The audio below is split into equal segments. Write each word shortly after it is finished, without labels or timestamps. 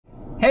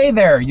Hey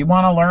there, you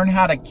want to learn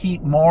how to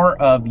keep more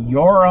of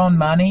your own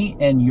money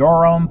in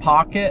your own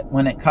pocket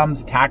when it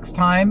comes tax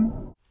time?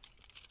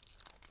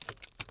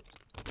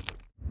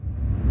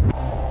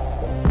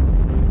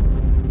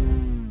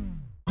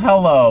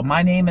 Hello,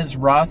 my name is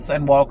Russ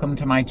and welcome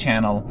to my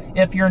channel.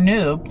 If you're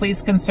new,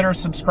 please consider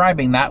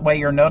subscribing. That way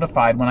you're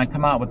notified when I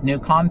come out with new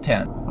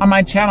content. On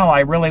my channel,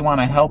 I really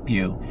want to help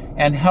you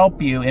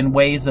in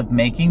ways of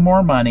making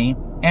more money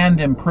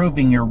and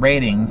improving your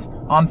ratings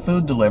on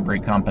food delivery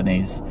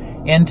companies.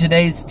 In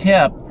today's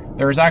tip,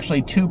 there's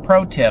actually 2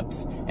 pro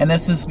tips, and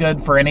this is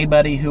good for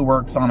anybody who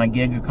works on a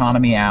gig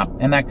economy app,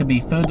 and that could be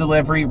food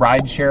delivery,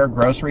 rideshare,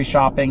 grocery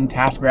shopping,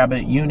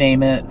 TaskRabbit, you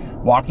name it,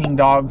 walking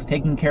dogs,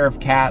 taking care of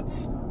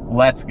cats.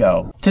 Let's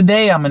go.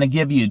 Today I'm going to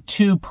give you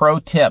 2 pro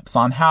tips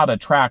on how to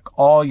track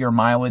all your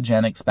mileage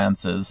and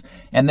expenses,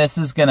 and this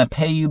is going to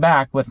pay you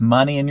back with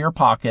money in your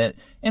pocket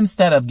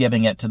instead of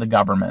giving it to the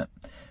government.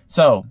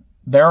 So,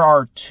 there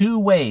are 2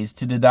 ways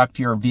to deduct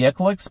your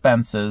vehicle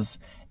expenses,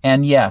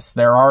 and yes,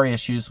 there are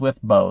issues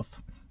with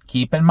both.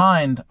 Keep in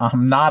mind,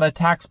 I'm not a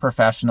tax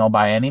professional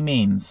by any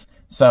means,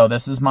 so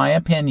this is my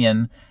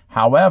opinion.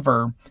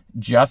 However,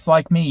 just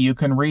like me, you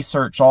can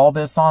research all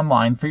this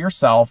online for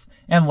yourself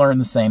and learn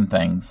the same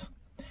things.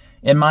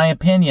 In my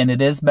opinion,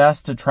 it is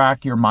best to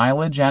track your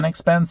mileage and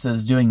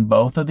expenses doing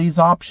both of these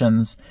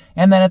options,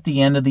 and then at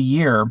the end of the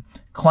year,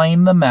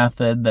 claim the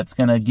method that's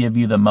going to give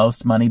you the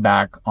most money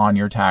back on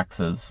your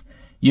taxes.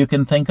 You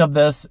can think of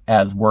this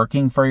as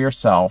working for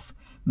yourself.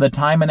 The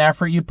time and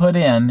effort you put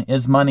in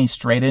is money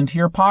straight into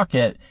your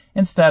pocket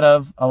instead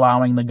of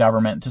allowing the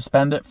government to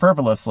spend it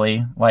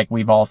frivolously like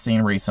we've all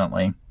seen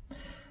recently.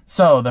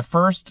 So the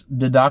first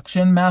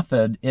deduction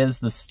method is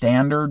the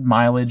standard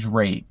mileage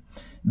rate.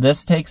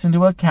 This takes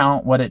into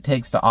account what it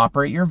takes to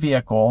operate your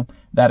vehicle.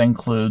 That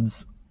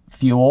includes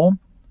fuel,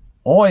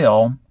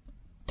 oil,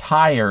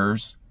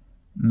 tires,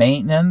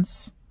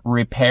 maintenance,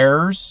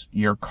 repairs,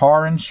 your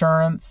car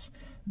insurance,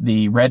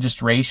 the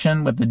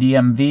registration with the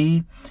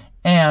DMV,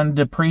 and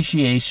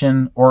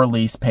depreciation or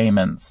lease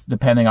payments,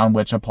 depending on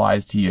which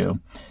applies to you.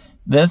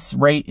 This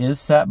rate is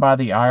set by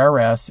the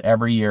IRS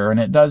every year, and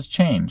it does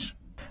change.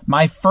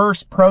 My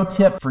first pro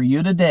tip for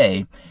you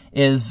today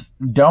is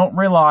don't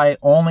rely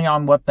only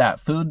on what that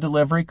food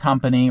delivery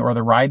company or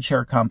the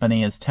rideshare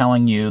company is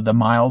telling you the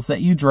miles that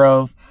you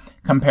drove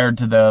compared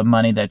to the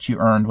money that you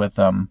earned with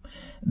them.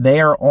 They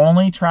are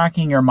only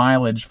tracking your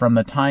mileage from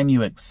the time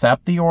you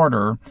accept the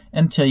order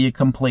until you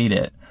complete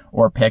it,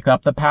 or pick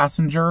up the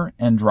passenger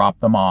and drop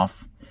them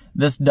off.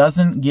 This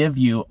doesn't give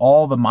you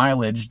all the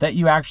mileage that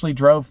you actually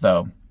drove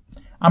though.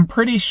 I'm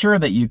pretty sure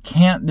that you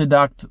can't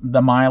deduct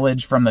the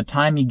mileage from the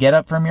time you get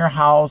up from your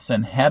house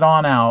and head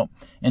on out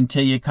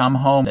until you come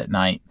home at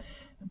night.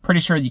 Pretty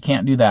sure you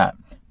can't do that.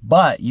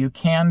 But you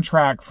can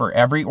track for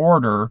every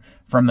order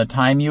from the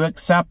time you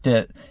accept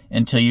it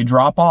until you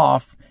drop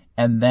off,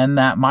 and then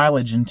that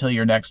mileage until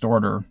your next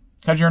order.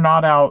 Because you're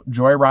not out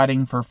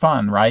joyriding for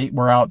fun, right?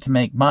 We're out to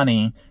make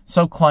money,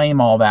 so claim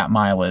all that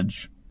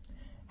mileage.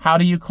 How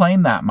do you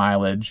claim that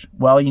mileage?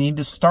 Well, you need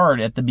to start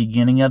at the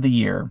beginning of the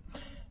year.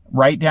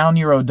 Write down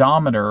your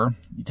odometer,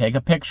 you take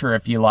a picture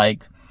if you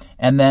like,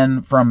 and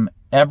then from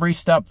every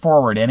step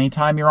forward,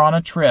 anytime you're on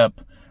a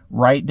trip,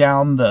 write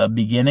down the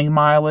beginning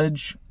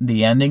mileage,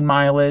 the ending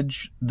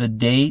mileage, the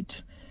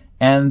date,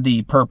 and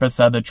the purpose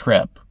of the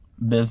trip,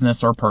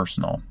 business or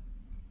personal.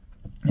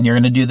 And you're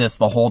going to do this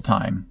the whole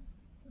time.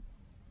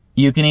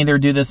 You can either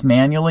do this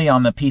manually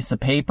on the piece of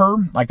paper,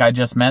 like I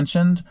just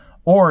mentioned,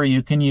 or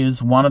you can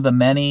use one of the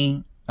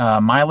many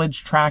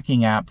mileage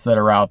tracking apps that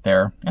are out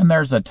there, and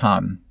there's a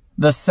ton.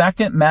 The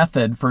second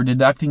method for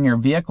deducting your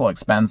vehicle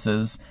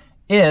expenses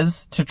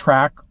is to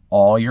track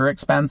all your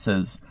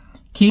expenses.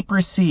 Keep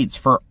receipts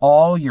for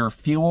all your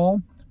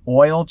fuel,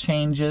 oil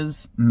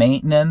changes,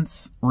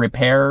 maintenance,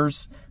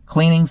 repairs,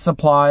 cleaning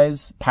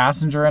supplies,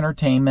 passenger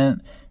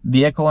entertainment,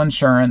 vehicle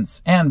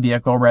insurance, and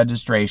vehicle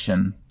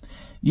registration.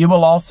 You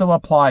will also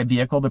apply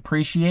vehicle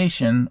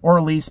depreciation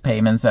or lease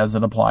payments as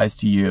it applies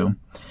to you.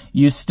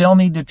 You still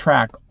need to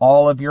track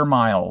all of your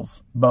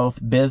miles,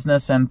 both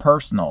business and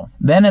personal.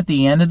 Then at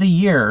the end of the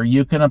year,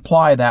 you can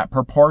apply that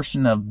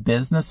proportion of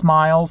business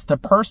miles to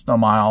personal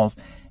miles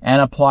and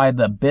apply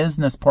the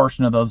business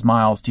portion of those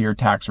miles to your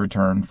tax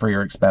return for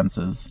your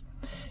expenses.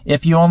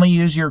 If you only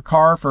use your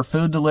car for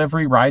food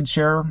delivery,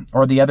 rideshare,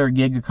 or the other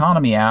gig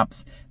economy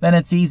apps, then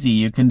it's easy.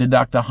 You can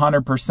deduct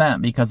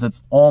 100% because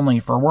it's only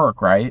for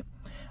work, right?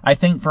 I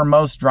think for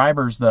most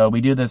drivers, though, we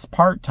do this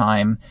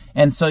part-time,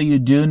 and so you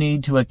do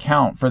need to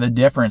account for the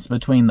difference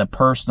between the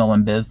personal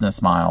and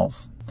business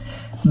miles.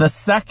 The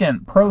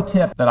second pro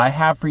tip that I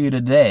have for you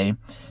today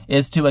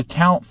is to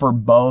account for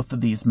both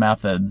of these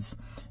methods.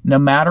 No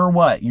matter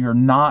what, you're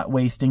not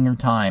wasting your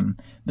time.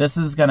 This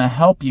is going to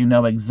help you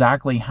know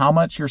exactly how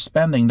much you're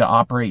spending to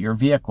operate your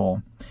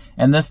vehicle.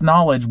 And this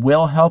knowledge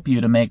will help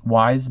you to make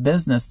wise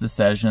business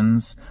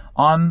decisions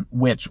on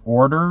which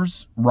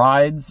orders,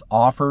 rides,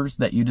 offers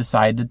that you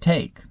decide to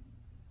take.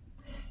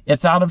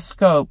 It's out of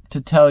scope to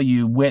tell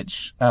you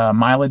which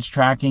mileage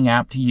tracking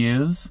app to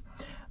use.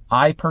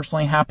 I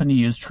personally happen to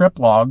use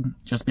TripLog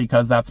just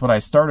because that's what I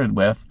started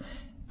with.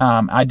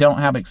 I don't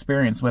have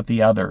experience with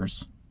the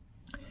others.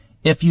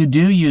 If you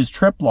do use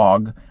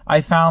TripLog,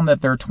 I found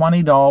that their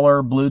 $20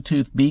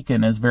 Bluetooth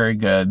beacon is very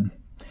good.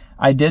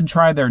 I did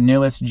try their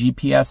newest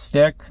GPS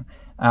stick,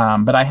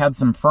 but I had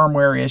some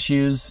firmware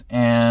issues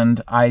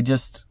and I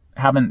just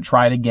haven't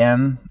tried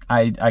again.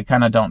 I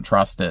kind of don't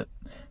trust it.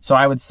 So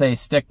I would say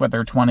stick with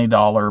their $20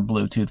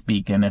 Bluetooth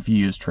beacon if you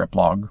use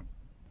TripLog.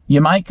 You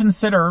might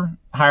consider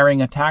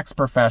hiring a tax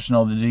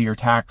professional to do your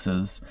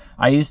taxes.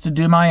 I used to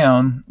do my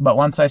own, but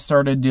once I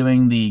started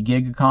doing the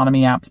gig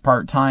economy apps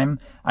part-time,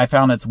 I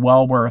found it's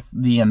well worth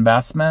the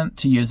investment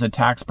to use a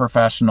tax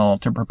professional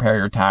to prepare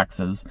your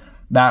taxes.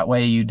 That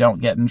way you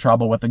don't get in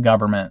trouble with the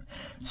government.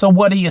 So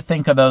what do you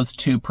think of those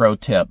 2 pro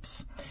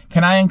tips?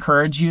 Can I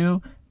encourage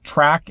you?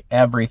 Track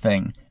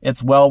everything.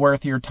 It's well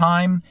worth your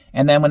time,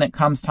 and then when it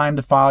comes time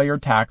to file your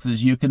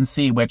taxes, you can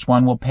see which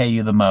one will pay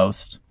you the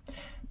most.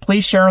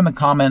 Please share in the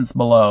comments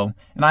below,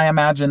 and I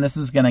imagine this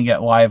is going to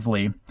get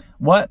lively.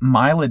 What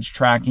mileage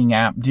tracking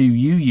app do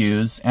you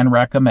use and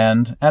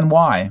recommend, and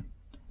why?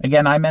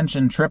 Again, I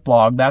mentioned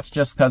TripLog. That's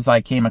just because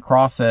I came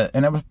across it,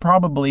 and it was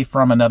probably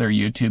from another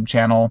YouTube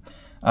channel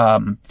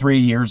 3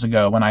 years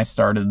ago when I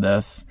started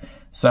this.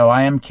 So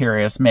I am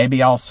curious.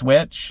 Maybe I'll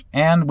switch,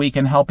 and we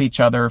can help each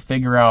other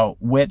figure out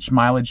which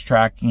mileage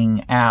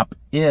tracking app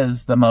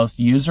is the most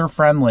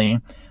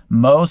user-friendly,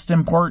 most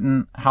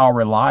important, how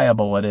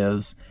reliable it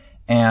is,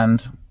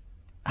 and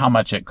how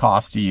much it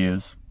costs to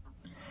use.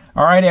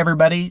 All right,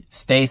 everybody,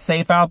 stay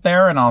safe out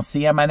there, and I'll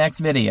see you in my next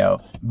video.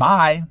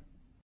 Bye.